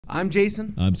I'm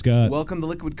Jason. I'm Scott. Welcome to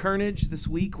Liquid Carnage. This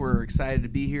week we're excited to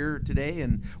be here today,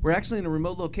 and we're actually in a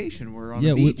remote location. We're on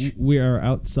the beach. We are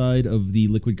outside of the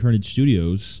Liquid Carnage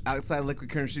Studios. Outside of Liquid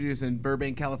Carnage Studios in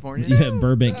Burbank, California. Yeah,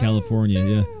 Burbank, California.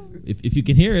 Yeah. If you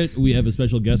can hear it, we have a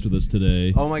special guest with us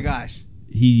today. Oh my gosh.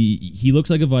 He looks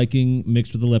like a Viking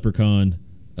mixed with a leprechaun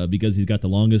because he's got the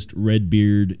longest red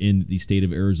beard in the state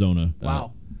of Arizona.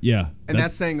 Wow. Yeah. And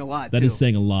that's saying a lot, That is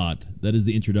saying a lot. That is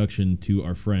the introduction to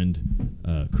our friend,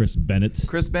 Chris Bennett.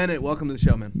 Chris Bennett, welcome to the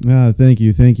show, man. Thank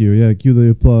you. Yeah, cue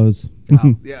the applause.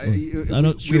 Wow. Yeah,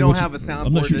 we don't have a soundboard.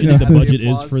 I'm not sure what the budget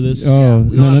is for this. Oh,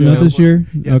 Yeah, not this year?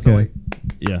 Yeah, so okay.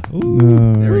 Yeah.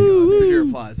 There we go. There's your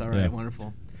applause. All right, Yeah.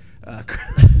 wonderful.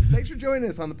 Thanks for joining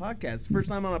us on the podcast. First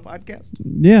time on a podcast?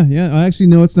 Yeah. I actually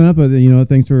know it's not, but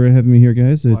thanks for having me here,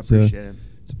 guys. Well, I appreciate it.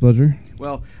 It's a pleasure.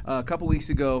 Well, a couple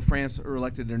weeks ago, France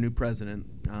elected their new president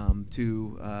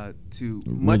to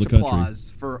much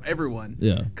applause for everyone.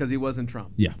 Yeah. Because he wasn't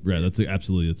Trump. Yeah, right. That's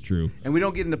true. And we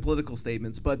don't get into political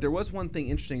statements, but there was one thing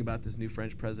interesting about this new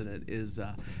French president is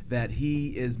that he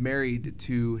is married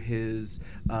to his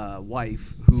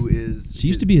wife, who is... She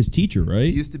used to be his teacher,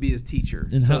 right? Used to be his teacher.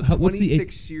 And so what's the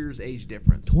 26 years age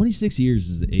difference. 26 years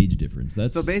is the age difference.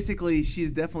 So basically,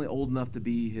 she's definitely old enough to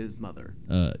be his mother.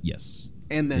 Yes.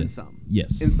 And then some.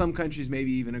 Yes. In some countries,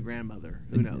 maybe even a grandmother.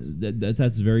 Who knows?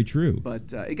 That's very true.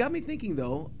 But it got me thinking,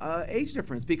 though, age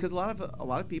difference, because a lot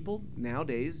of people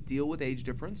nowadays deal with age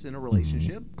difference in a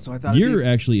relationship. So I thought you're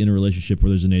actually in a relationship where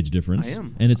there's an age difference. I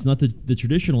am, and it's not the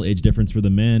traditional age difference where the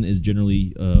man is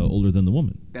generally older than the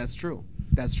woman. That's true.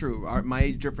 That's true. My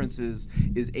age difference is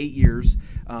 8 years,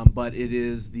 but it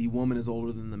is the woman is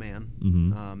older than the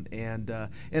man,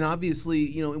 and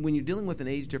obviously, when you're dealing with an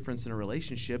age difference in a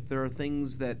relationship, there are things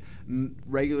that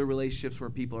regular relationships where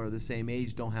people are the same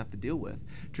age don't have to deal with.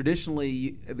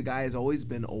 Traditionally, the guy has always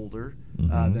been older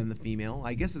than the female.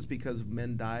 I guess it's because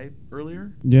men die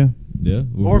earlier. Yeah.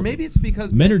 Or maybe it's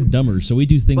because men are dumber, so we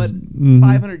do things. But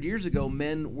 500 years ago,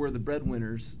 men were the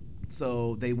breadwinners.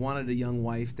 So they wanted a young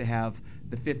wife to have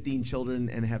the 15 children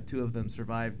and have 2 of them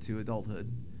survive to adulthood.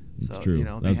 That's so, true. They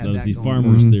that had was the going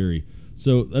farmer's on. theory.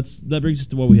 So that brings us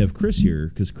to why we have Chris here,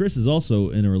 because Chris is also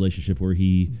in a relationship where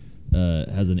he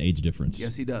has an age difference.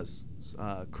 Yes, he does.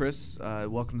 Chris,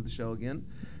 welcome to the show again.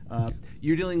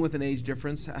 You're dealing with an age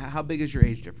difference. How big is your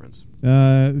age difference?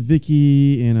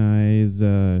 Vicky and I's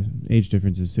age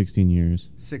difference is 16 years.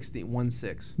 16.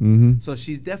 Mm-hmm. So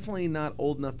she's definitely not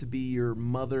old enough to be your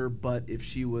mother, but if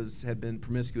she had been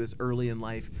promiscuous early in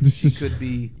life, she could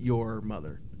be your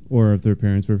mother. Or if their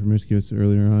parents were promiscuous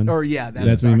earlier on. Or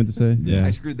that's what you meant to say. Yeah, I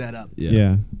screwed that up.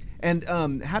 Yeah. And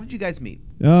how did you guys meet?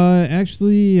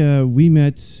 Actually, we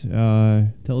met.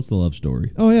 Tell us the love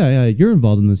story. Oh yeah. You're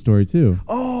involved in this story too.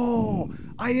 Oh,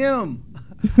 I am.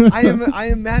 I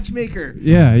am matchmaker.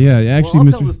 Yeah. Actually, I'll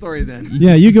tell the story then.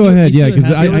 Yeah, you go ahead. Yeah, because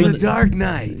it was a dark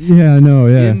night. Yeah, I know.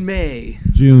 Yeah. In May.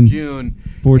 June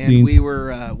 14th. And we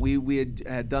were we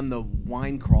had done the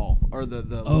wine crawl or the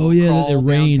crawl it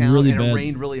rained downtown, really and bad. It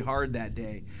rained really hard that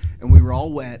day, and we were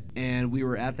all wet, and we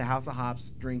were at the House of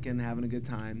Hops drinking, having a good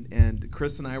time, and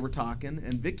Chris and I were talking,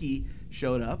 and Vicky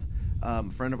showed up, a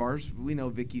friend of ours. We know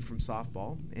Vicky from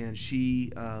softball, and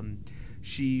she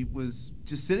was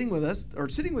just sitting with us, or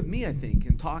sitting with me, I think,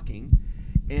 and talking,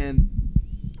 and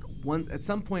at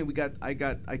some point I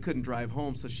couldn't drive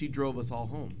home, so she drove us all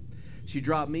home. She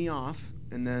dropped me off,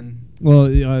 and then... Well,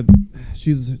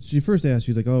 she first asked,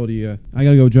 she's like, "Oh, I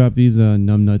gotta go drop these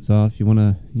numbnuts off. You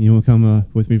wanna come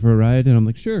with me for a ride?" And I'm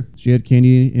like, "Sure." She had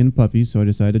candy and puppies, so I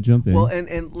decided to jump in. Well,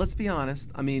 and let's be honest.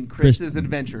 I mean, Chris is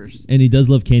adventurous. And he does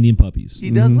love candy and puppies.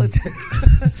 He does love...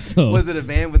 So was it a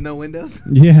van with no windows?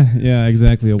 Yeah,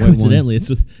 exactly. A white coincidentally,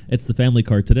 one. it's the family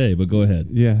car today, but go ahead.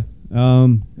 Yeah.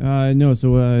 No,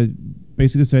 so...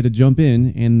 basically decided to jump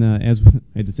in, and as I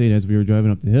had to say it, as we were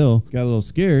driving up the hill, got a little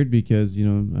scared because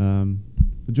the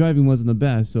driving wasn't the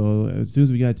best. So as soon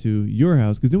as we got to your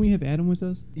house, because didn't we have Adam with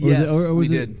us? Yes, we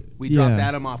did. We dropped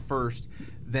Adam off first,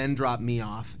 then dropped me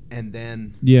off, and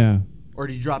then or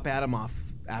did you drop Adam off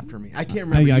after me? I can't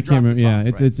remember. I can't remember. Yeah,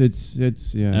 off,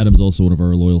 it's yeah. Adam's also one of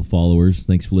our loyal followers.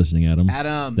 Thanks for listening, Adam.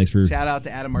 Thanks for shout out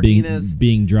to Adam Martinez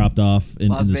being dropped off in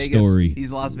the Vegas. Story.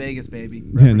 He's Las Vegas, baby.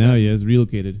 Yeah, now he is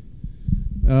relocated.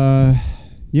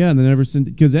 And then ever since,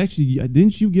 because actually,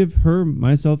 didn't you give her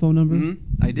my cell phone number?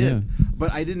 Mm-hmm. I did,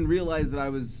 but I didn't realize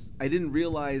I didn't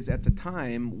realize at the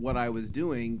time what I was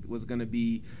doing was going to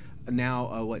be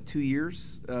now, 2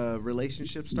 years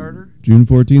relationship starter? June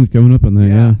 14th coming up on that.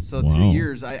 Yeah. So Wow. 2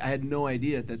 years. I had no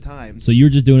idea at the time. So you're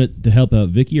just doing it to help out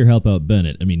Vicky or help out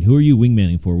Bennett? I mean, who are you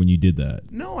wingmanning for when you did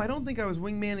that? No, I don't think I was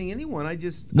wingmanning anyone.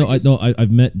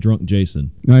 I've met drunk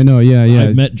Jason. I know. Yeah.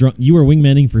 I've met drunk. You were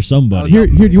wingmanning for somebody. Here.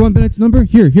 Do you want Bennett's number?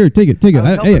 Here. Take it. I was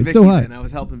helping Hey, Vicky so hot. then. I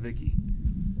was helping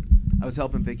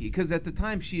Vicky because at the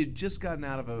time she had just gotten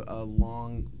out of a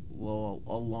longer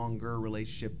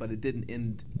relationship, but it didn't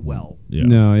end well. Yeah.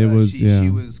 No, it was. She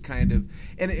was kind of,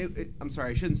 and I'm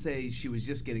sorry, I shouldn't say she was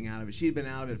just getting out of it. She had been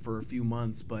out of it for a few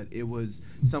months, but it was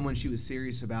someone she was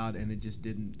serious about, and it just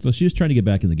didn't. So she was trying to get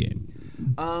back in the game.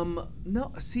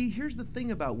 No. See, here's the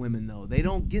thing about women, though. They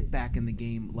don't get back in the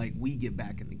game like we get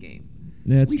back in the game.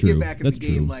 That's we true. get back in That's the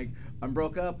game true. like, I'm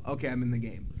broke up. Okay, I'm in the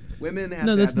game. Women have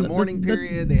No, to that's have the not- mourning that's-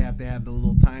 period. They have to have the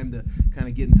little time to kind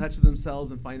of get in touch with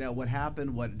themselves and find out what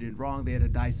happened, what did wrong. They had to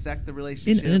dissect the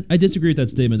relationship. And I disagree with that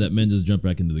statement that men just jump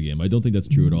back into the game. I don't think that's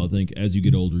true at all. I think as you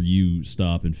get older, you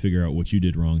stop and figure out what you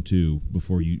did wrong too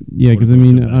before you. Yeah, because I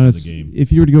quote-unquote, mean, jump back into the game.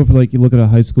 if you were to go for you look at a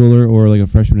high schooler or like a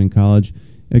freshman in college,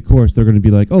 of course they're going to be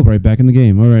like, oh, right, back in the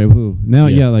game. All right, woo. Now,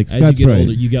 like as Scott's you get right.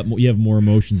 older, you have more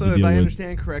emotions So to if deal I with.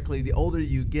 understand correctly, the older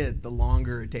you get, the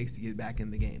longer it takes to get back in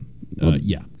the game.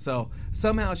 Yeah. So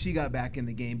somehow she got back in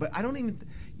the game, but I don't even,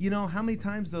 how many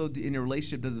times though in a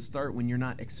relationship does it start when you're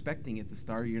not expecting it to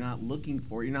start? You're not looking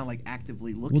for it. You're not like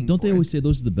actively looking. Well, don't for they it. always say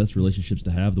those are the best relationships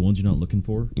to have, the ones you're not looking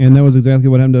for? And that was exactly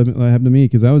what happened to me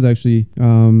because I was actually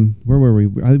where were we?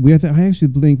 I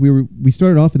actually think we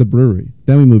started off at the brewery,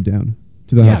 then we moved down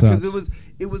to the house. because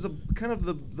it was a kind of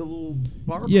the little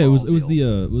bar. Yeah, it was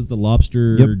deal. the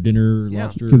lobster dinner. Yeah.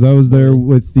 Lobster. Because I was there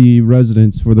with the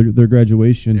residents for their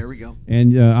graduation. There we go.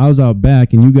 And I was out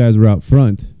back, and you guys were out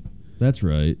front. That's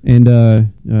right. And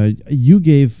you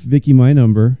gave Vicky my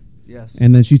number, Yes.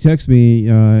 and then she texted me,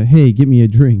 "Hey, get me a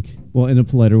drink." Well, in a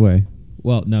politer way.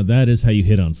 Well, now that is how you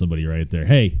hit on somebody right there.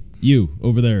 Hey, you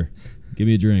over there, give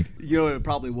me a drink. You know what it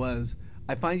probably was?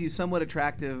 I find you somewhat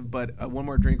attractive, but one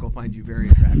more drink will find you very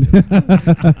attractive.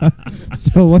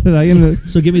 So what did I end up?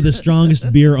 So give me the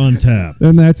strongest beer on tap.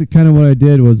 And that's kind of what I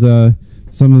did was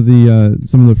some of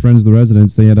the friends of the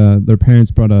residents, they had their parents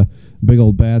brought a big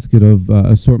old basket of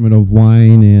assortment of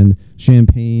wine and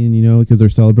champagne, because they're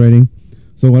celebrating.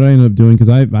 So what I ended up doing, because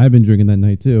I've been drinking that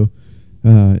night too,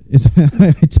 is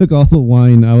I took all the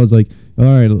wine. I was like, all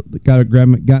right,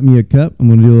 got me a cup. I'm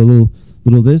gonna do a little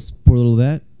this, pour a little of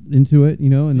that into it,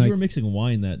 and So like you were mixing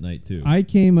wine that night too. I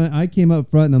came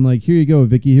up front and I'm like, here you go,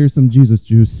 Vicky. Here's some Jesus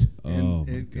juice. And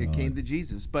my it God. came to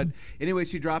Jesus. But anyway,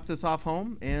 she dropped us off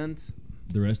home, and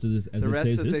The rest of this, as the they rest,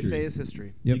 say, is as history. they say, is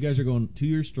history. So you guys are going 2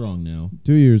 years strong now.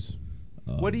 2 years.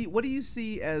 What do you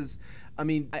see as? I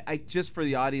mean, I just for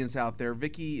the audience out there,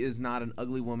 Vicky is not an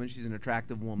ugly woman. She's an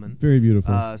attractive woman. Very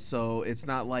beautiful. So it's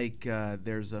not like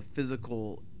there's a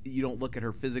physical. You don't look at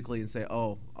her physically and say,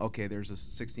 "Oh, okay, there's a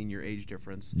 16-year age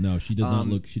difference." No, she does not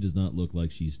look. She does not look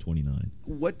like she's 29.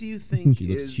 What do you think She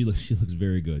looks. is? She looks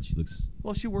very good. She looks.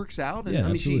 Well, she works out, and Yeah, I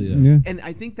mean, absolutely, she. yeah. Yeah. And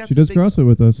I think that's She a does big, CrossFit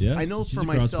with us. Yeah. I know she's for a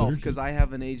myself CrossFitter. because I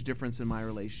have an age difference in my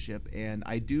relationship, and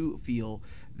I do feel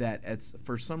that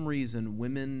for some reason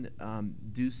women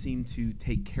do seem to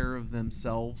take care of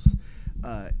themselves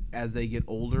as they get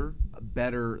older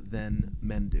better than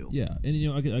men do. Yeah,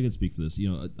 and I can speak for this.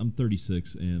 I'm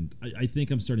 36, and I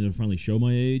think I'm starting to finally show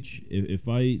my age. If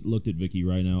I looked at Vicky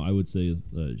right now, I would say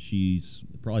she's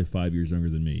probably 5 years younger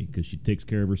than me because she takes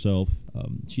care of herself.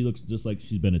 She looks just like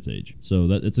she's Bennett's age, so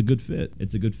it's a good fit.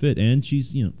 It's a good fit, and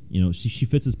she's she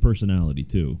fits his personality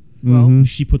too. Well, Mhm.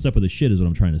 She puts up with his shit, is what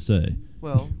I'm trying to say.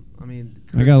 well, I mean,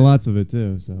 I got lots of it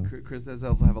too. So Chris does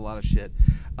have a lot of shit.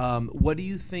 What do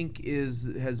you think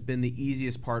has been the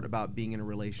easiest part about being in a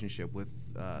relationship with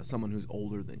someone who's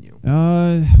older than you?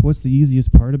 what's the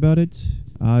easiest part about it?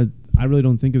 I really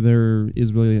don't think there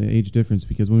is really an age difference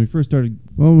because when we first started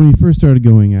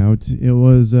going out, it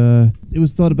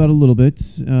was thought about a little bit.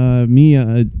 Me,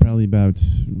 probably about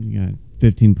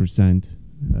 15%.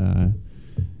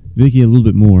 Vicky, a little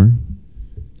bit more.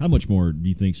 How much more do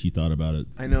you think she thought about it?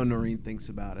 I know Noreen thinks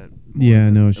about it.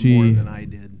 No, more than I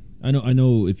did. I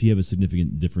know if you have a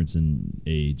significant difference in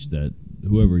age, that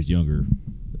whoever is younger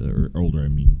or older,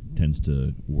 tends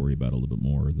to worry about it a little bit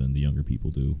more than the younger people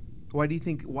do. Why do you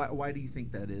think? Why do you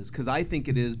think that is? Because I think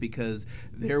it is because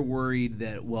they're worried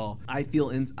that I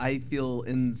feel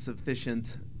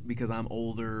insufficient because I'm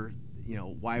older.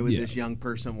 Why would this young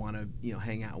person want to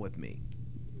hang out with me?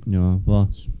 No, well,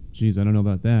 geez, I don't know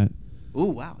about that. Oh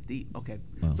wow, deep. Okay.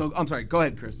 Wow. So I'm sorry. Go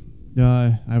ahead, Chris.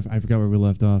 I forgot where we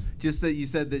left off. Just that you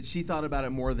said that she thought about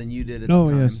it more than you did at Oh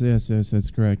the time. yes, that's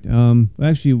correct.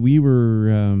 Actually, we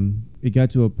were. It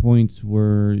got to a point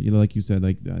where, like you said,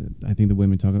 like I think the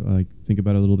women think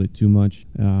about it a little bit too much.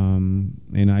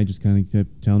 And I just kind of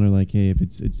kept telling her like, hey, if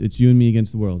it's you and me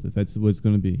against the world, if that's what it's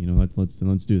going to be,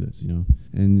 let's do this,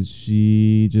 And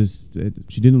she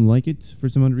didn't like it for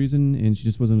some odd reason, and she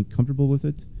just wasn't comfortable with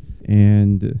it.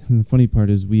 And the funny part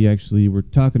is we actually were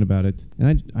talking about it,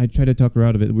 and I tried to talk her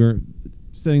out of it. We're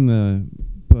setting the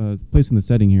placing the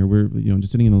setting here. We're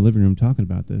just sitting in the living room talking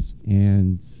about this,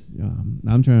 and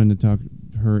I'm trying to talk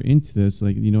her into this.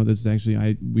 Like, this is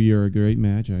actually we are a great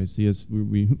match. I see us.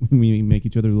 We make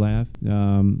each other laugh.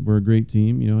 We're a great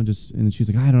team. And she's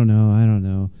like, I don't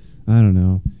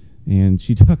know. And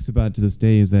she talks about it to this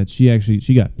day is that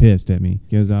she got pissed at me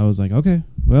because I was like, okay,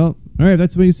 well, all right,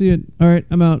 that's the way you see it. All right,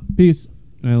 I'm out. Peace.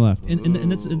 And I left.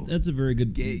 And that's a very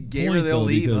good Gave her the old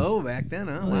heave-ho back then,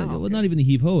 huh? Wow. Well, not even the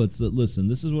heave-ho. It's that, listen,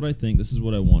 this is what I think. This is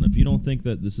what I want. If you don't think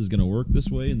that this is going to work this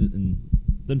way, then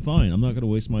fine. I'm not going to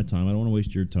waste my time. I don't want to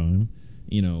waste your time.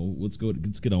 Let's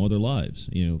get on with our lives.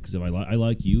 Because if I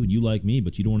like you and you like me,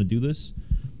 but you don't want to do this,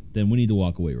 then we need to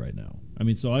walk away right now. I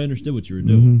mean, so I understood what you were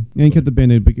doing. Mm-hmm. And cut the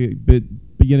band-aid,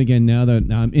 but yet again, now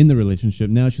that I'm in the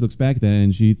relationship, now she looks back at that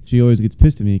and she always gets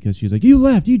pissed at me because she's like, you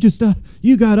left, you just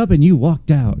you got up and you walked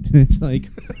out. And it's like,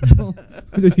 well,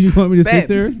 you want me to sit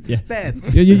there? Yeah, Babe.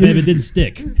 Babe, it didn't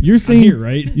stick. You're saying here,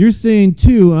 right? You're saying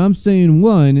 2, I'm saying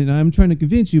 1, and I'm trying to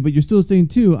convince you, but you're still saying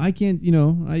 2. I can't, I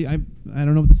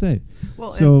don't know what to say.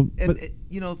 Well, so,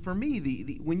 for me,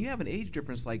 the when you have an age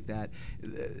difference like that,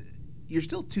 you're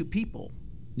still 2 people.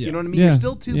 Yeah. You know what I mean? Yeah. You're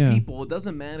still 2 Yeah. people. It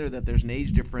doesn't matter that there's an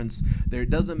age difference. It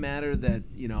doesn't matter that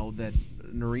that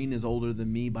Noreen is older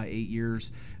than me by 8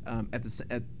 years.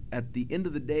 At the end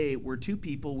of the day, we're 2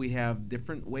 people. We have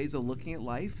different ways of looking at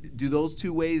life. Do those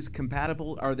 2 ways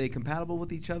compatible? Are they compatible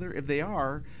with each other? If they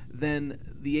are, then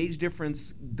the age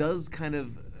difference does kind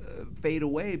of fade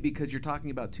away because you're talking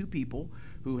about 2 people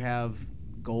who have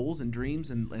goals and dreams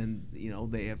and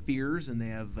they have fears and they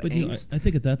have angst. I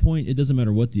think at that point it doesn't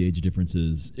matter what the age difference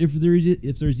is. If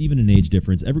there's even an age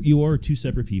difference, you are 2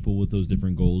 separate people with those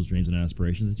different goals, dreams, and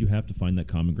aspirations that you have to find that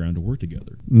common ground to work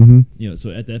together. Mm-hmm.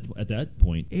 So at that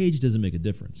point, age doesn't make a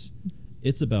difference.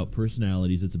 It's about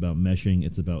personalities. It's about meshing.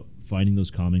 It's about finding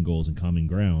those common goals and common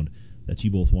ground that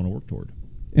you both want to work toward.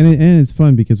 And it's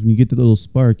fun because when you get the little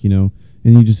spark,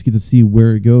 and you just get to see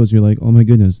where it goes, you're like, oh my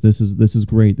goodness, this is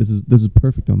great. This is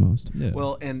perfect almost. Yeah.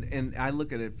 Well, and I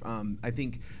look at it. I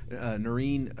think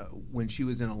Noreen, when she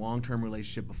was in a long-term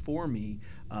relationship before me,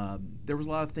 there was a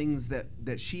lot of things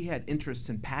that she had interests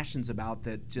and passions about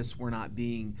that just were not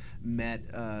being met.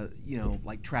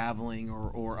 Like traveling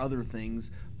or other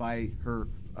things by her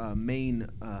main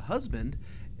husband.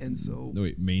 And so, no,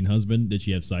 wait, main husband? Did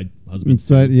she have side husbands?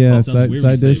 Side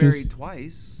dishes. Married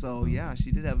twice, so yeah,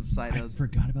 she did have side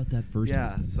husband. I forgot about that first. Yeah,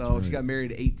 husband. so Right. she got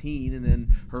married at 18, and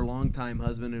then her longtime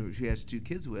husband, who she has 2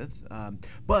 kids with.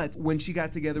 But when she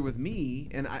got together with me,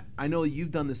 and I know you've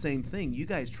done the same thing. You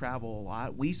guys travel a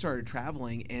lot. We started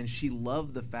traveling, and she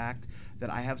loved the fact that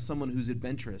I have someone who's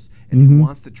adventurous and who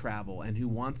wants to travel and who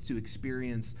wants to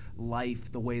experience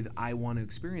life the way that I want to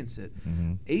experience it.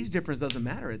 Age difference doesn't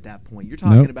matter at that point. You're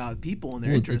talking about people and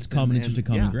their interests. It's common interest and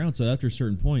common yeah. ground. So after a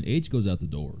certain point, age goes out the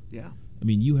door. Yeah. I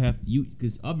mean,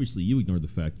 because obviously you ignore the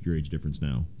fact of your age difference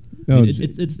now. No,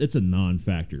 it's a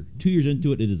non-factor. 2 years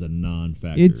into it, it is a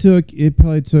non-factor. It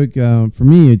probably took for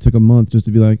me. It took a month just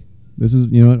to be like, this is,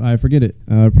 I forget it.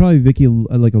 Probably Vicky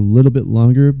like a little bit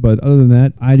longer, but other than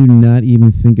that, I do not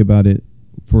even think about it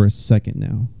for a second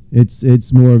now.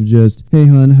 It's more of just, hey,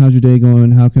 hon, how's your day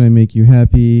going? How can I make you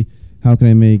happy? How can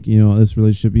I make this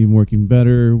relationship even working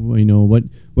better?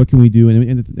 What can we do?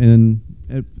 And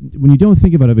when you don't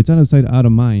think about it, if it's out of sight, out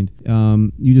of mind,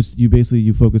 you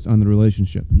basically focus on the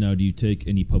relationship. Now, do you take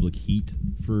any public heat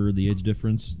for the age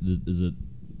difference? Is it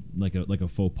like a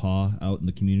faux pas out in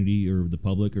the community or the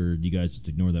public, or do you guys just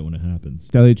ignore that when it happens?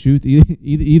 Tell you the truth,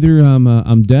 either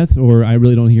I'm deaf or I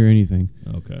really don't hear anything.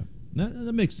 Okay,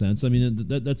 that makes sense. I mean,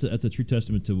 that's a true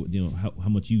testament to how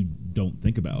much you don't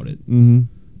think about it. Mm-hmm.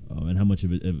 And how much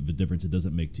of a difference it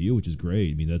doesn't make to you, which is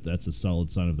great. I mean, that's a solid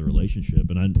sign of the relationship.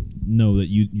 And I know that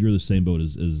you're the same boat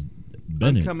as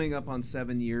Bennett. I'm coming up on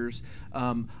 7 years.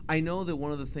 I know that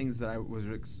one of the things that I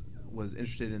was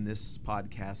interested in this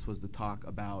podcast was to talk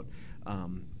about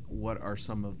what are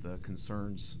some of the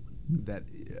concerns that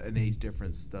an age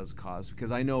difference does cause.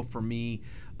 Because I know for me,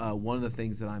 one of the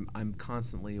things that I'm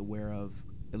constantly aware of,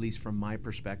 at least from my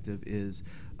perspective, is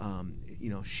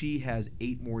she has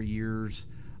 8 more years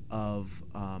of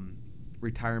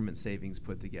retirement savings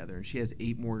put together, and she has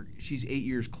she's 8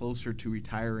 years closer to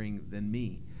retiring than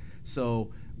me.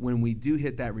 So when we do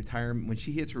hit that retirement, when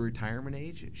she hits her retirement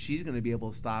age, she's going to be able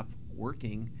to stop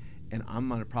working, and I'm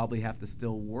going to probably have to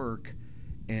still work.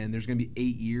 And there's going to be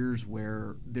 8 years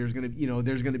where there's going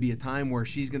to be a time where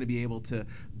she's going to be able to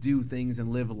do things and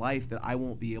live a life that I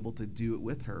won't be able to do it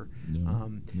with her.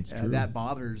 No, that's true. That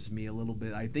bothers me a little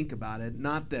bit. I think about it.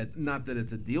 Not that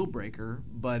it's a deal breaker,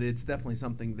 but it's definitely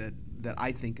something that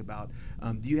I think about.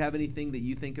 Do you have anything that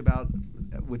you think about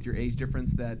with your age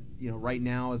difference that right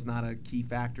now is not a key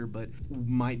factor, but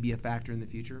might be a factor in the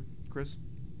future, Chris?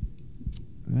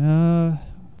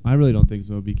 I really don't think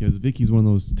so, because Vicky's one of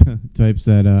those types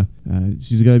that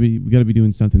we got to be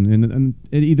doing something, and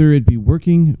either it'd be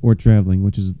working or traveling,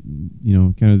 which is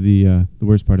kind of the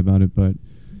worst part about it. But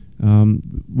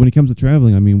when it comes to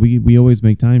traveling, I mean, we always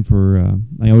make time for.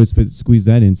 I always squeeze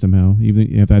that in somehow,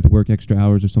 even if I have to work extra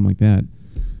hours or something like that.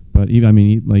 But she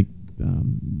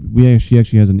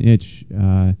actually has an itch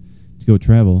to go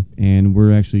travel, and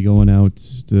we're actually going out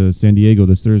to San Diego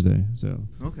this Thursday. So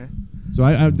okay. So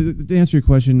to answer your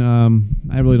question,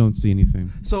 I really don't see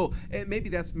anything. So maybe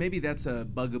that's a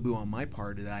bugaboo on my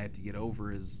part that I have to get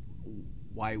over, is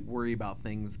why worry about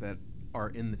things that are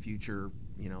in the future.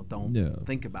 Don't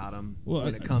think about them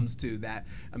when it comes to that.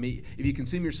 I mean, if you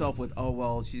consume yourself with, oh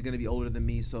well, she's going to be older than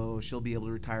me, so she'll be able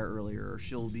to retire earlier, or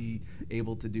she'll be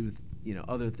able to do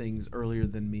other things earlier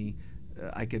than me.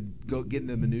 I could go get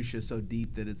into minutia so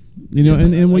deep that it's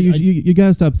and what you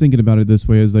gotta stop thinking about it this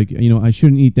way is like, I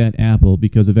shouldn't eat that apple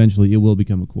because eventually it will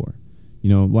become a core.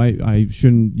 Why I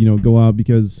shouldn't go out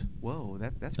because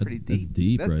that's pretty deep. That's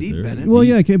deep, that's right deep, there. Bennett. Well,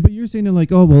 yeah, okay, but you're saying it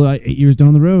like, oh well, 8 years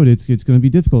down the road, it's going to be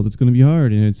difficult, it's going to be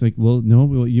hard, and it's like, well, no,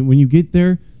 when you get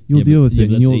there, you'll deal with it.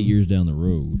 But and that's 8 years down the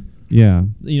road. Yeah.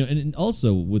 And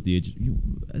also with the age,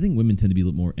 I think women tend to be a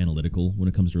little more analytical when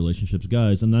it comes to relationships.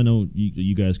 Guys, and I know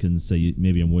you guys can say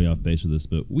maybe I'm way off base with this,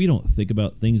 but we don't think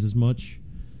about things as much.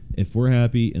 If we're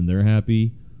happy and they're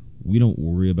happy, we don't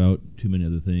worry about too many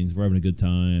other things. If we're having a good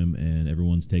time and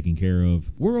everyone's taken care of,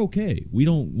 we're okay. We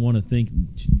don't want to think,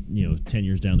 10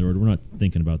 years down the road. We're not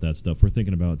thinking about that stuff. We're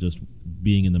thinking about just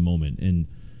being in the moment. And,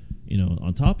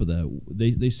 on top of that,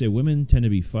 they say women tend to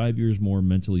be 5 years more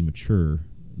mentally mature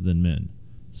than men.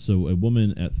 So a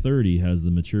woman at 30 has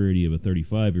the maturity of a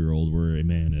 35-year-old, where a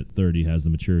man at 30 has the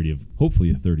maturity of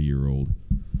hopefully a 30-year-old.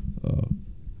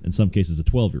 In some cases, a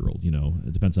 12-year-old.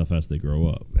 It depends how fast they grow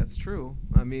up. That's true.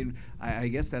 I mean, I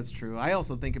guess that's true. I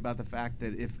also think about the fact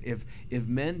that if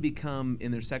men become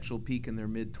in their sexual peak in their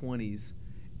mid-20s,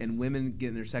 and women get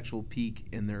in their sexual peak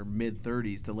in their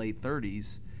mid-30s to late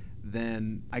 30s,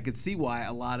 then I could see why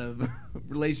a lot of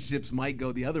relationships might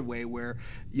go the other way, where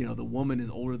the woman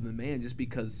is older than the man, just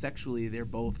because sexually they're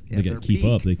both at their peak.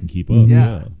 They can keep up.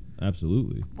 Yeah,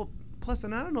 absolutely. Well, plus,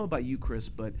 and I don't know about you, Chris,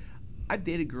 but I've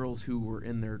dated girls who were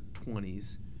in their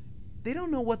 20s. They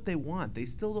don't know what they want. They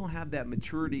still don't have that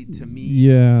maturity to me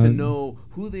to know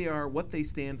who they are, what they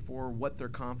stand for, what they're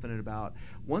confident about.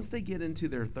 Once they get into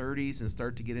their 30s and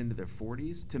start to get into their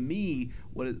 40s, to me,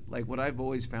 what I've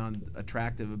always found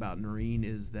attractive about Noreen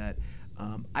is that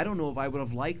I don't know if I would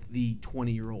have liked the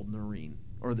 20-year-old Noreen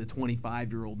or the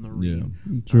 25-year-old Noreen.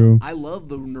 Yeah, true. I love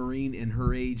the Noreen in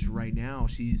her age right now.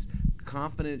 She's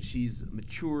confident. She's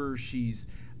mature. She's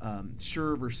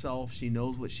sure of herself. She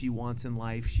knows what she wants in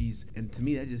life. And to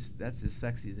me, that's as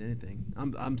sexy as anything.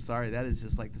 I'm sorry, that is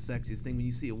just like the sexiest thing when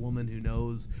you see a woman who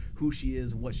knows who she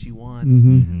is, what she wants,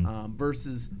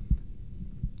 versus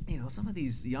some of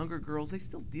these younger girls. They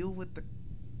still deal with the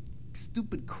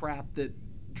stupid crap that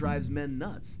drives men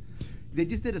nuts. They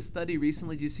just did a study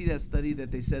recently. Did you see that study that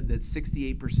they said that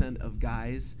 68% of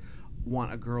guys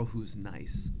want a girl who's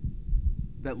nice?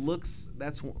 That looks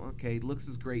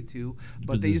is great too,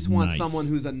 but they just want someone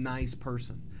who's a nice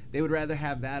person. They would rather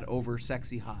have that over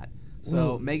sexy hot.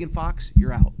 So Megan Fox,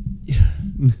 you're out.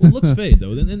 Well, looks fade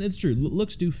though, and it's true.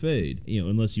 Looks do fade,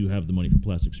 unless you have the money for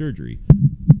plastic surgery.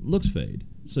 Looks fade,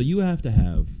 so you have to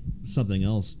have something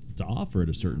else to offer at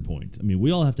a certain point. I mean,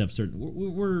 we all have to have certain.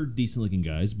 We're decent looking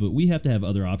guys, but we have to have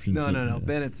other options. No.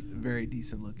 Bennett's very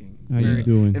decent looking. How you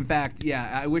doing? In fact,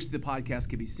 I wish the podcast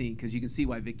could be seen, because you can see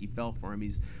why Vicky fell for him.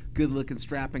 He's good looking,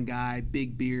 strapping guy,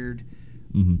 big beard.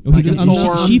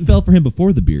 Mm-hmm. She fell for him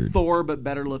before the beard. Thor, but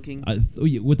better looking.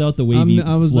 Without the wavy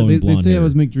flowing they blonde say hair. I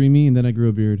was McDreamy, and then I grew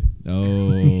a beard.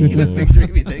 Oh. He was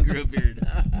McDreamy, then grew a beard.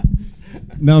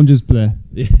 Now I'm just bleh.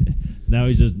 Now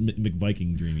he's just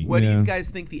McViking dreamy. What do Yeah. you guys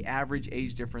think the average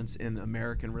age difference in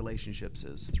American relationships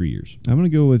is? 3 years. I'm gonna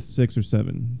go with 6 or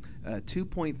 7.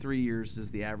 2.3 years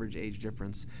is the average age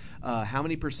difference. How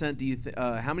many percent do you?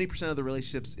 How many percent of the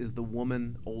relationships is the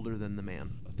woman older than the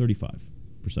man?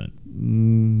 35%.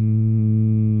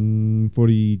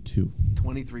 42.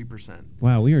 23%.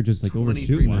 Wow, we are just like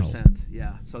overshooting. 23%.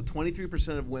 Yeah. So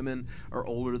 23% of women are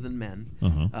older than men.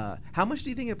 Uh-huh. How much do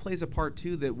you think it plays a part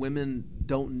too that women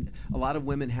don't? A lot of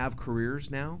women have careers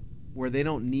now where they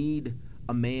don't need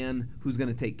a man who's going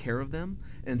to take care of them,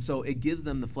 and so it gives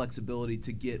them the flexibility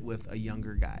to get with a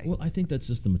younger guy. Well, I think that's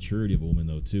just the maturity of a woman,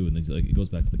 though, too, and like it goes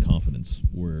back to the confidence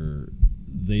where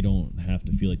they don't have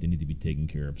to feel like they need to be taken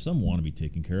care of. Some want to be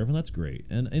taken care of, and that's great.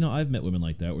 And I've met women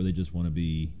like that where they just want to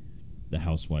be the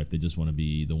housewife. They just want to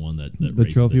be the one that The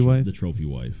raises trophy wife? the trophy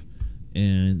wife,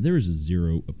 and there is a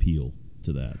zero appeal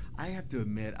to that. I have to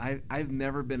admit, I've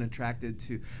never been attracted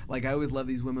to, like, I always love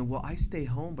these women. Well, I stay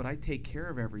home, but I take care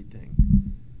of everything.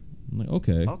 I'm like,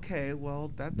 okay. Okay,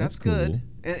 well, that's That's good.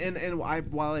 cool. And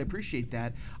while I appreciate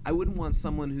that, I wouldn't want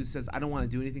someone who says, I don't want to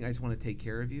do anything, I just want to take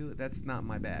care of you. That's not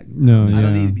my bag. No, I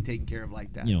don't yeah. need to be taken care of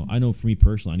like that. You know, I know for me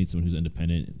personally, I need someone who's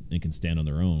independent and can stand on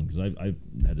their own because I've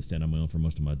had to stand on my own for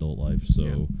most of my adult life. So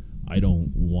Yeah. I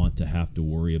don't want to have to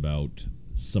worry about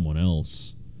someone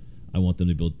else. I want them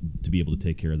to be able to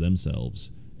take care of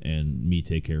themselves and me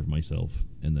take care of myself,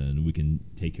 and then we can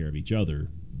take care of each other,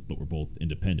 but we're both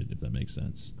independent, if that makes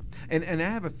sense. And I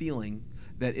have a feeling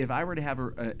that if I were to have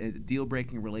a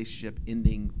deal-breaking relationship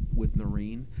ending with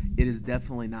Noreen, it is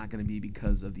definitely not going to be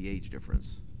because of the age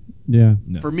difference. Yeah.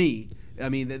 No. For me, I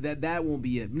mean that won't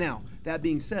be it. Now, that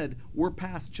being said, we're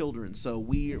past children, so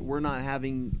we're not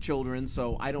having children.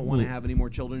 So I don't want to have any more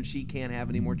children. She can't have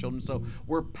any more children. So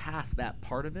we're past that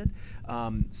part of it.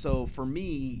 So for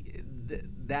me,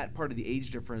 that part of the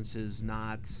age difference is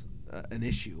not an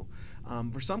issue.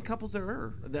 For some couples, there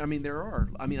are.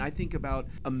 I mean, I think about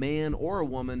a man or a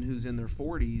woman who's in their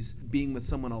 40s being with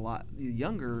someone a lot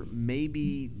younger.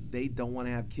 Maybe they don't want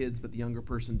to have kids, but the younger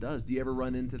person does. Do you ever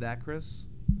run into that, Chris?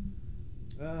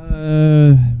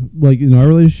 Like in our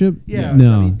relationship? Yeah.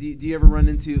 No. I mean, do you ever run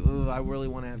into, oh, I really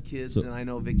want to have kids, So- and I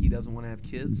know Vicky doesn't want to have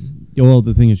kids? Yeah, well,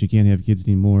 the thing is, she can't have kids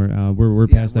anymore. We're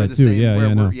past we're that the too. same- Yeah, we're-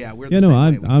 yeah, no. we're- yeah, we're the yeah, same no.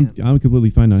 way. We I'm can't. completely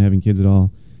fine not having kids at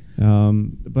all.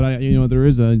 But there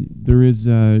is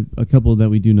a couple that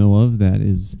we do know of that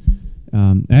is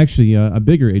actually a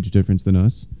bigger age difference than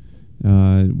us,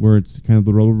 where it's kind of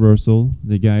the role reversal.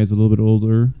 The guy is a little bit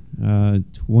older,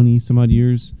 20 some odd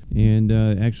years, and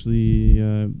actually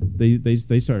they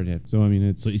started having. So I mean,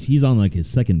 it's So he's on like his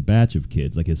second batch of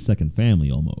kids, like his second family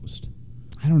almost.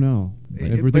 I don't know if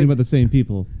we're But- thinking about the same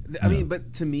people. I mean,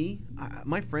 but to me,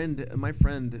 my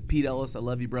friend Pete Ellis, I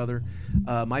love you, brother.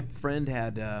 My friend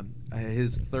had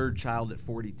his third child at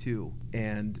 42,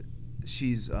 and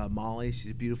she's Molly.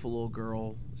 She's a beautiful little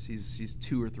girl. She's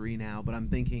 2 or 3 now. But I'm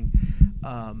thinking,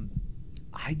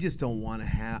 I just don't want to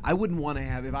have. I wouldn't want to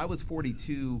have if I was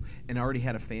 42 and already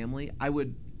had a family.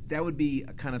 That would be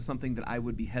kind of something that I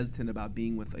would be hesitant about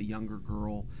being with a younger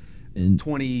girl, And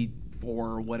 24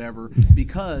 or whatever,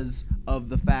 because of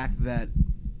the fact that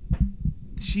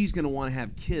she's going to want to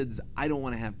have kids. I don't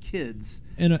want to have kids.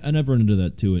 And I've run into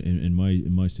that too in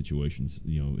my situations,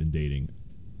 you know, in dating.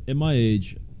 At my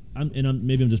age,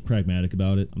 maybe I'm just pragmatic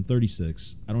about it. I'm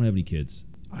 36. I don't have any kids.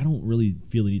 I don't really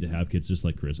feel the need to have kids, just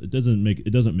like Chris. It doesn't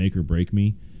make or break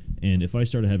me. And if I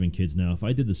started having kids now, if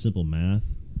I did the simple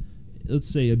math, let's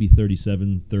say I'd be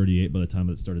 37, 38 by the time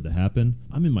that started to happen.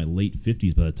 I'm in my late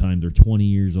 50s by the time they're 20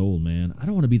 years old, man. I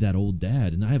don't want to be that old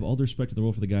dad. And I have all the respect in the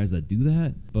world for the guys that do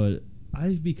that. But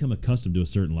I've become accustomed to a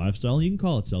certain lifestyle. You can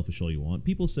call it selfish all you want.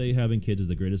 People say having kids is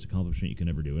the greatest accomplishment you can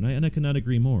ever do. And I cannot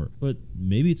agree more. But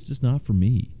maybe it's just not for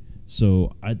me.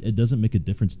 So it doesn't make a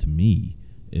difference to me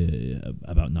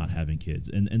about not having kids.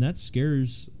 And that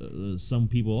scares some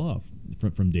people off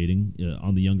from dating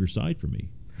on the younger side for me.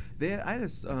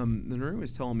 Noreen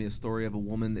was telling me a story of a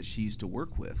woman that she used to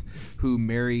work with who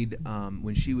married,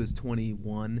 when she was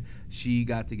 21, she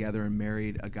got together and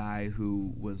married a guy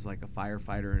who was like a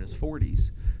firefighter in his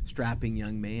 40s, strapping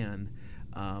young man.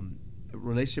 The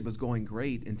relationship was going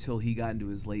great until he got into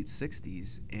his late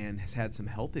 60s and has had some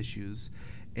health issues,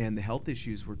 and the health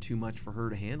issues were too much for her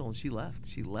to handle, and she left.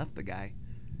 She left the guy.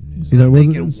 So And that I'm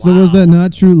wasn't. thinking, So was that wow.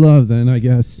 not true love then? I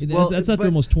guess. Well, That's after but-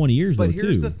 almost 20 years, But though,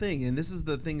 here's too. the thing, and this is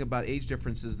the thing about age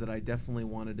differences that I definitely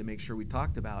wanted to make sure we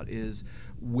talked about, is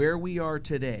where we are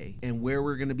today and where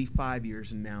we're going to be 5 years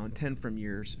from now and 10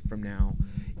 years from now.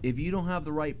 If you don't have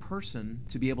the right person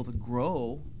to be able to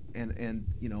grow and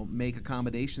make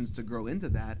accommodations to grow into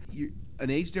that, an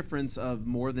age difference of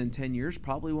more than 10 years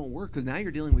probably won't work, because now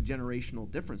you're dealing with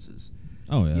generational differences.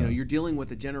 Oh yeah. You're dealing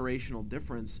with a generational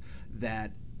difference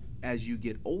that as you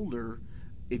get older,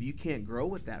 if you can't grow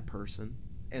with that person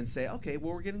and say, okay,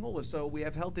 well, we're getting older, so we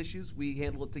have health issues, we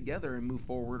handle it together and move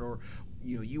forward, or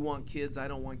you want kids, I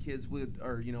don't want kids, we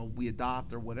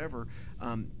adopt or whatever.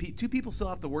 Two people still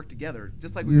have to work together,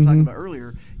 just like we were talking about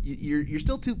earlier. You're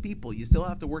still two people. You still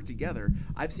have to work together.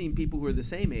 I've seen people who are the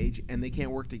same age and they can't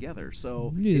work together.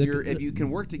 So if you can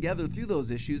work together through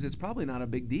those issues, it's probably not a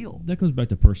big deal. That comes back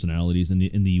to personalities and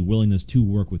the willingness to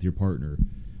work with your partner.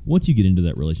 Once you get into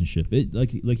that relationship,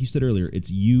 like you said earlier,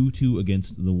 it's you two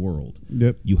against the world.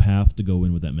 Yep. You have to go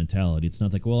in with that mentality. It's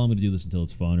not like, well, I'm going to do this until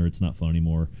it's fun, or it's not fun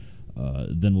anymore.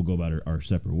 Then we'll go about our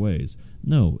separate ways.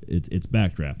 No, it's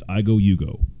backdraft. I go, you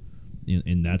go,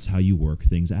 and that's how you work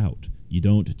things out. You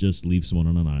don't just leave someone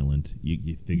on an island.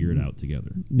 You figure it out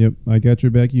together. Yep, I got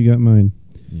your back, you got mine.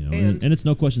 And it's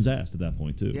no questions asked at that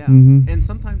point too. Yeah, and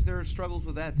sometimes there are struggles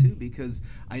with that too, because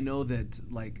I know that,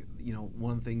 like,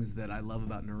 one of the things that I love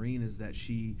about Noreen is that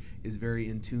she is very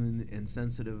in tune and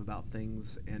sensitive about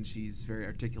things, and she's very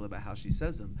articulate about how she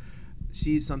says them.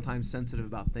 She's sometimes sensitive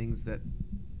about things that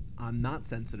I'm not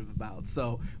sensitive about.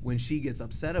 So when she gets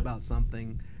upset about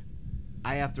something,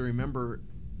 I have to remember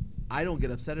I don't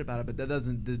get upset about it, but that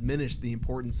doesn't diminish the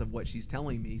importance of what she's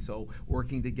telling me. So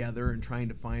working together and trying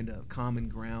to find a common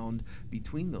ground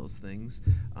between those things.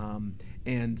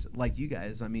 And like you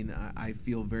guys, I mean, I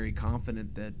feel very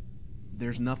confident that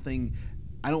there's nothing.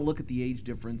 I don't look at the age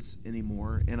difference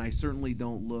anymore, and I certainly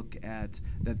don't look at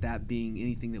that being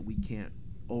anything that we can't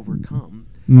overcome.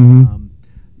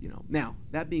 Now,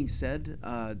 that being said,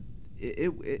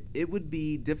 it would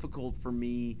be difficult for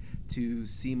me to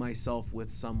see myself with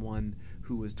someone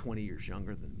who is 20 years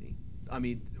younger than me. I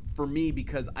mean, for me,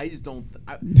 because I just don't.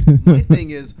 My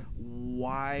thing is,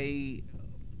 why?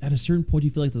 At a certain point,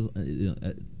 you feel like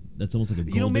that's almost like a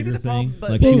gold digger thing.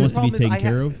 But like she wants to be taken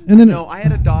care of. And then no, I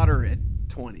had a daughter at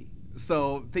 20.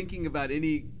 So thinking about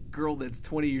any girl that's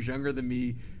 20 years younger than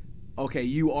me, okay,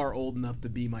 you are old enough to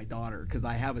be my daughter, because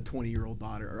I have a 20-year-old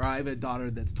daughter, or I have a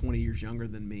daughter that's 20 years younger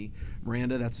than me.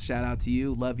 Miranda, that's a shout out to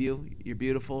you. Love you. You're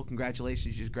beautiful.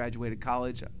 Congratulations. You just graduated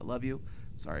college. I love you.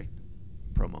 Sorry.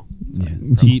 Promo. Sorry.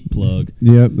 Yeah. Cheap plug.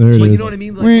 Yep, there it But is. you know what I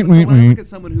mean? Like, so when I look at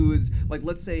someone who is, like,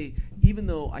 let's say, even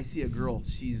though I see a girl,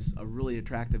 she's a really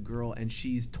attractive girl, and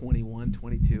she's 21,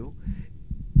 22,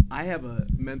 I have a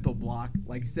mental block.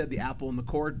 Like you said, the apple and the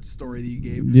cord story that you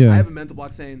gave. Yeah. I have a mental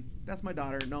block saying, that's my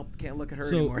daughter. Nope, can't look at her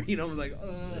anymore. I'm like,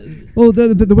 Well,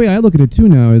 the way I look at it too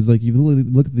now is, like, you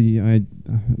look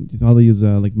at all these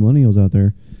like millennials out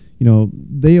there.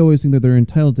 They always think that they're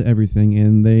entitled to everything,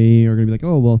 and they are going to be like,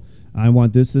 oh, well, I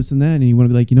want this, and that, and you want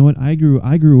to be like, you know what? I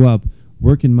grew up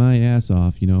working my ass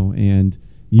off, and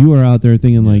you are out there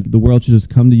thinking like the world should just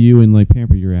come to you and like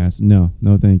pamper your ass. No,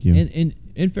 thank you. And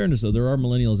in fairness, though, there are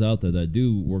millennials out there that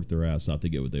do work their ass off to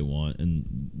get what they want, and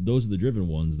those are the driven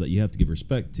ones that you have to give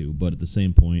respect to. But at the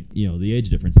same point, the age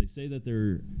difference. They say that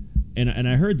they're, and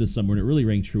I heard this somewhere, and it really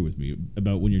rang true with me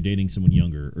about when you're dating someone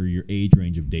younger, or your age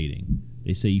range of dating.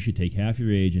 They say you should take half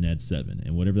your age and add 7,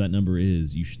 and whatever that number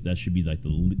is, that should be like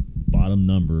the bottom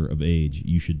number of age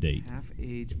you should date. half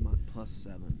age plus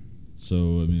 7. So,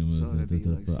 I mean, So that'd be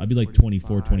like I'd be like 45,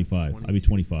 24, 25. I'd be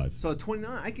 25. So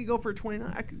 29, I could go for a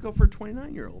 29. I could go for a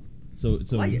 29-year-old. So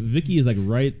Like it. Vicky is like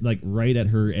right at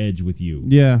her edge with you.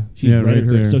 Yeah, She's right right at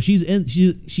her. there. So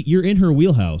you're in her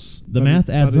wheelhouse. The math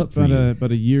adds up for you.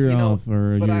 About a year off,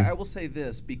 or a but year. I will say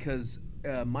this, because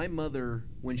my mother,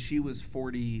 when she was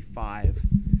 45,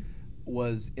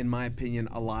 was, in my opinion,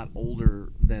 a lot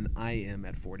older than I am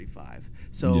at 45.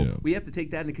 So Yeah. we have to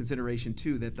take that into consideration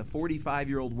too, that the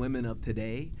 45-year-old women of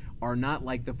today are not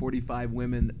like the 45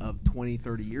 women of 20,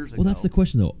 30 years ago. Well, that's the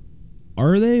question, though.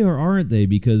 Are they or aren't they?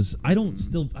 Because I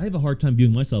have a hard time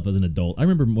viewing myself as an adult. I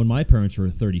remember when my parents were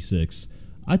 36,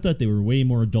 I thought they were way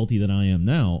more adulty than I am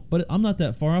now. But I'm not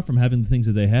that far off from having the things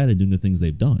that they had and doing the things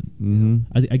they've done.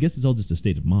 Mm-hmm. I guess it's all just a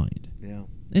state of mind. Yeah.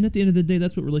 And at the end of the day,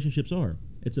 that's what relationships are.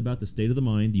 It's about the state of the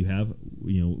mind you have,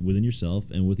 within yourself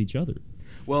and with each other.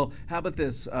 Well, how about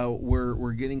this?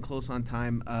 We're getting close on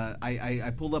time.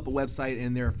 I pulled up a website,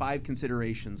 and there are 5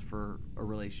 considerations for a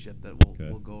relationship that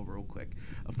we'll go over real quick.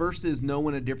 First is know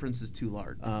when a difference is too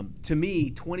large. To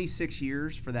me, 26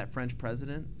 years for that French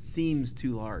president seems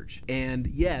too large. And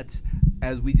yet,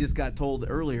 as we just got told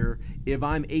earlier, if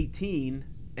I'm 18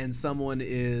 and someone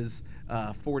is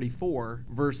 44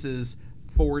 versus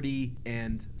 40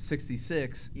 and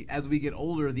 66, as we get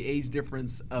older, the age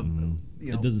difference of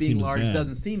being large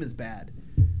doesn't seem as bad.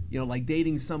 like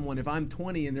dating someone. If I'm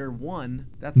 20 and they're 1,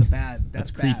 that's bad,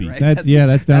 creepy. right?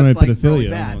 That's downright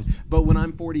pedophilia almost. But when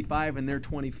I'm 45 and they're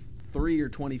 23 or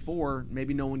 24,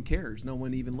 maybe no one cares. No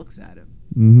one even looks at it.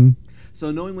 Mm-hmm. So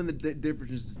knowing when the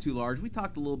difference is too large, we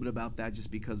talked a little bit about that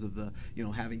just because of the,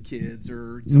 having kids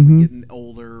or someone getting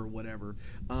older or whatever.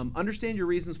 Understand your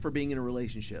reasons for being in a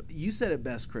relationship. You said it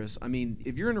best, Chris. I mean,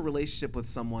 if you're in a relationship with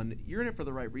someone, you're in it for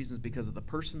the right reasons because of the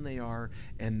person they are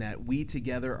and that we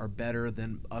together are better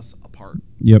than us apart.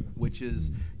 Yep. Which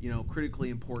is, critically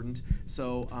important.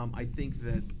 So I think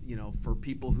that, for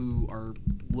people who are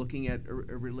looking at a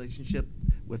relationship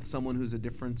with someone who's a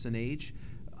difference in age,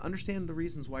 understand the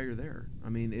reasons why you're there. I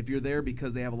mean, if you're there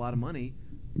because they have a lot of money,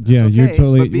 yeah, okay, you're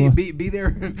totally. But be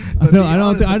there. I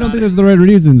don't think there's the right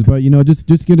reasons, but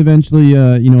just get eventually.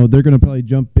 They're gonna probably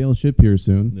jump bail ship here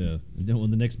soon. Yeah,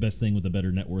 when the next best thing with a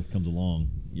better net worth comes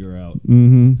along, you're out.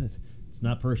 Mm-hmm. It's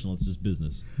not personal; it's just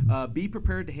business. Be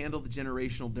prepared to handle the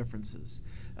generational differences,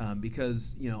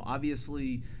 because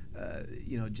obviously,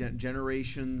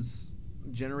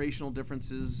 generational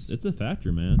differences. It's a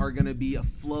factor, man. Are going to be a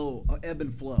ebb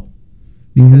and flow.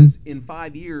 Because in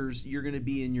 5 years, you're going to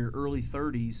be in your early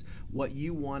 30s. What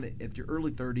you want at your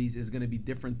early 30s is going to be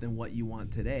different than what you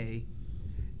want today.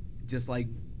 Just like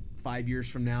 5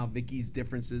 years from now, Vicky's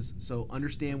differences. So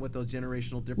understand what those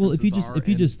generational differences are. Well, if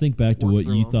you just think back to what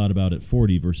you thought about at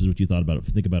 40 versus what you thought about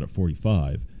think about at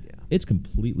 45, it's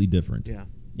completely different. Yeah.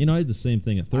 I had the same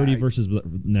thing at 30 versus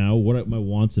now. What my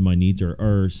wants and my needs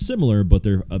are similar, but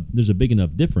there's a big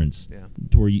enough difference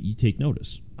to where you take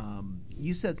notice.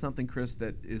 You said something, Chris,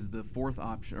 that is the fourth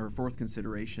option or fourth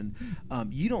consideration.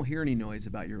 You don't hear any noise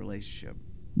about your relationship.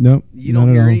 Nope. You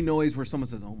don't hear any noise where someone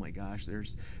says, "Oh my gosh,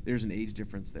 there's an age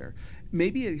difference there."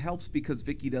 Maybe it helps because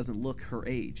Vicky doesn't look her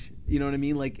age. You know what I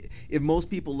mean? Like if most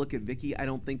people look at Vicky, I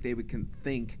don't think they would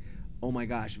think, "Oh my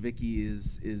gosh, Vicky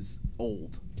is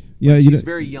old." Yeah, she's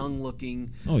very young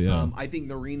looking. Oh yeah. I think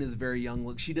Noreen is very young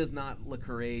look. She does not look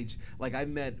her age. Like I've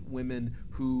met women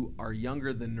who are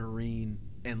younger than Noreen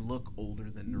and look older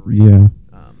than Noreen.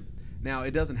 Yeah. Now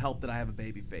it doesn't help that I have a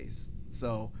baby face.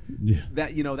 So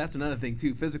that that's another thing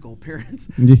too, physical appearance.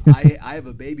 Yeah. I have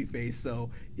a baby face, so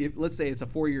if let's say it's a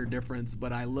 4-year difference,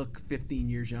 but I look 15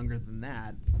 years younger than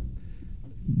that.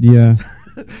 Yeah.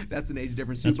 That's an age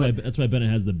difference. That's why Bennett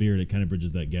has the beard. It kind of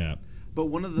bridges that gap. But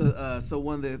one of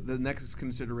the next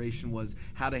consideration was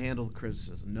how to handle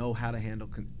criticism. Know how to handle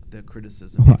the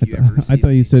criticism. Oh, I thought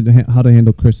you said how to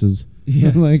handle Chris's. Yeah.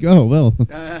 I'm like, oh well,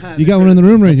 you got one in the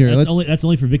room right here. That's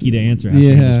only for Vicky to answer. How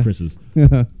to handle Chris's.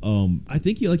 Yeah. I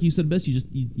think like you said best.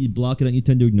 You block it out. And you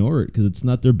tend to ignore it because it's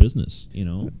not their business.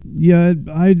 Yeah,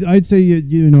 I'd say it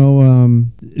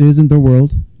isn't their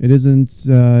world. It isn't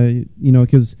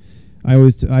because. I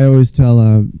always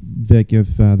tell Vic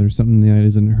if there's something that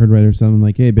isn't heard right or something, I'm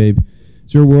like, hey babe,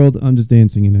 it's your world, I'm just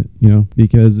dancing in it,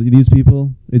 because these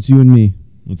people, it's you and me.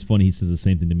 It's funny, he says the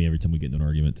same thing to me every time we get in an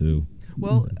argument too.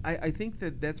 Well, I think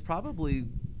that's probably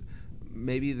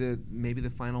maybe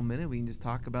the final minute we can just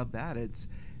talk about that. It's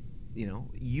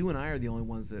you and I are the only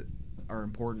ones that are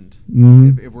important.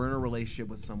 Mm-hmm. If we're in a relationship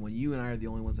with someone, you and I are the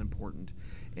only ones important.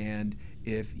 And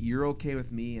if you're okay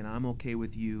with me and I'm okay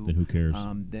with you, then who cares?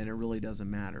 Then it really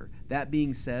doesn't matter. That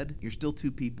being said, you're still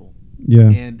two people. Yeah.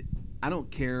 And I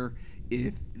don't care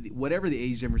if whatever the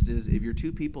age difference is. If you're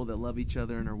two people that love each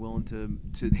other and are willing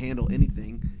to handle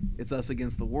anything, it's us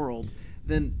against the world.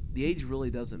 Then the age really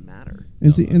doesn't matter.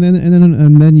 And see, and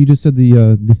then you just said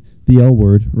the L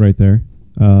word right there,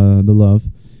 the love.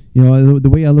 The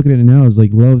way I look at it now is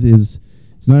like love is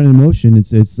it's not an emotion.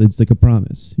 It's like a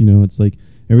promise. It's like.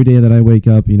 Every day that I wake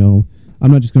up, I'm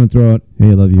not just going to throw out, "Hey,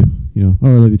 I love you," "Oh,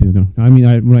 I love you too." No, I mean,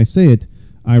 when I say it,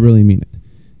 I really mean it,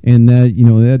 and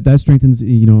that strengthens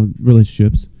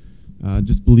relationships,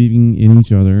 just believing in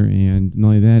each other, and not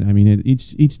only that, I mean,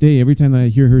 each day, every time that I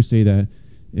hear her say that,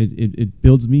 it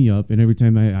builds me up, and every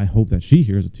time I hope that she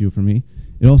hears it too from me,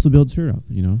 it also builds her up,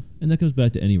 And that comes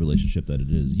back to any relationship that it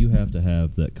is. You have to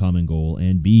have that common goal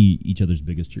and be each other's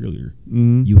biggest cheerleader.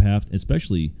 Mm-hmm. You have,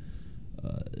 especially.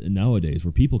 Nowadays,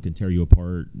 where people can tear you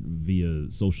apart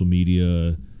via social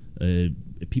media,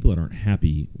 people that aren't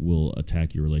happy will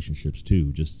attack your relationships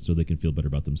too, just so they can feel better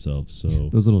about themselves. So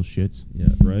those little shits, yeah,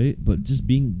 right. But just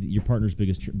being your partner's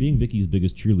being Vicky's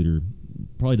biggest cheerleader,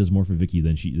 probably does more for Vicky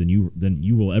than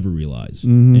you will ever realize.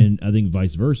 Mm-hmm. And I think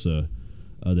vice versa,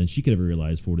 than she could ever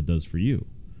realize for what it does for you.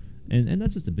 And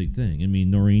that's just a big thing. I mean,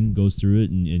 Noreen goes through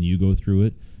it, and you go through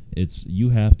it. It's you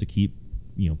have to keep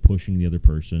pushing the other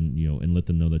person, and let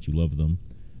them know that you love them.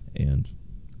 And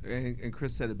and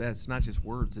Chris said it best. It's not just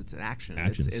words; it's an action.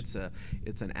 Actions.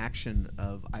 It's an action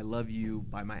of I love you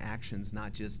by my actions,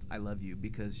 not just I love you,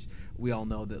 because we all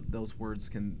know that those words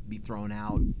can be thrown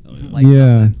out. Oh, yeah. Like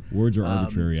Yeah. nothing. Words are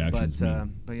arbitrary actions.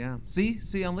 But yeah,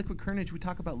 see on Liquid Carnage we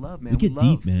talk about love, man. We get love.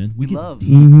 deep, man. We We get love. deep.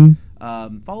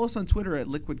 Mm-hmm. Follow us on Twitter at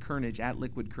Liquid Carnage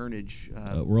 @Liquid Carnage.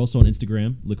 We're also on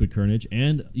Instagram, Liquid Carnage,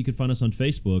 and you can find us on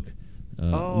Facebook.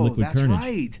 Liquid that's Carnage.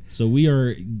 right. So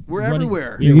we're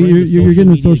everywhere. we are You're, running the you're getting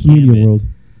the social media gambit. world.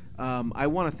 I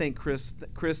want to thank Chris.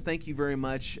 Chris, thank you very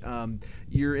much.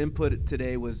 Your input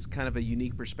today was kind of a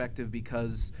unique perspective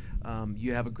because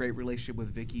you have a great relationship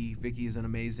with Vicky. Vicky is an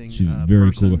amazing She's very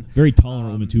person. cool, very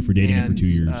tolerant woman too for dating her for and, 2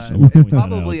 years. Uh, I wanna point that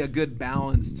probably out. a good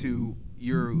balance to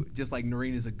your, just like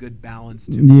Noreen is a good balance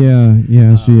to.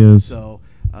 Yeah, she is.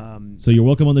 So you're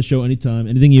welcome on the show anytime.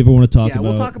 Anything you ever want to talk about?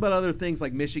 We'll talk about other things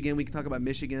like Michigan. We can talk about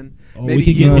Michigan. Oh, Maybe we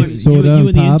could you get and- soda you and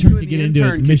the pop. intern you to and get the into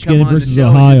intern it. could Michigan come on the versus show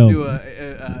and Ohio. just do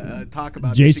a talk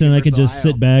about Jason and I Michigan could versus just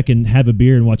Ohio. sit back and have a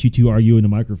beer and watch you two argue in a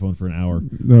microphone for an hour.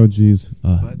 Oh, jeez.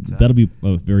 That'll be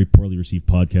a very poorly received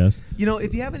podcast. You know,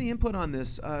 if you have any input on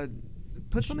this,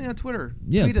 put something on Twitter.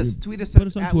 Yeah, tweet us. put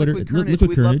us on at Twitter, Liquid Liquid Carnage.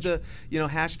 We'd love Carnage.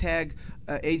 to, hashtag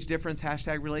age difference,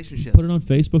 hashtag relationships. Put it on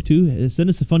Facebook too. Send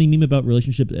us a funny meme about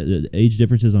relationship age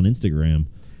differences on Instagram.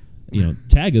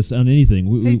 Tag us on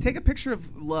anything. Hey, take a picture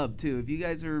of love too. If you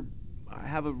guys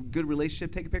have a good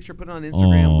relationship, take a picture, put it on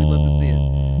Instagram. We'd love to see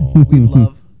it. We'd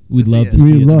love. We'd to love see to it.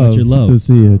 see We'd it. About love your love. to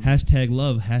see it. Hashtag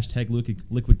love. Hashtag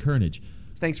Liquid Carnage.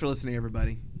 Thanks for listening,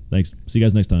 everybody. Thanks. See you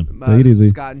guys next time. Take it This is easy.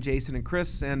 Scott and Jason and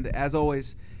Chris, and as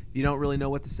always, if you don't really know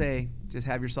what to say, just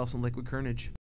have yourself some Liquid Carnage.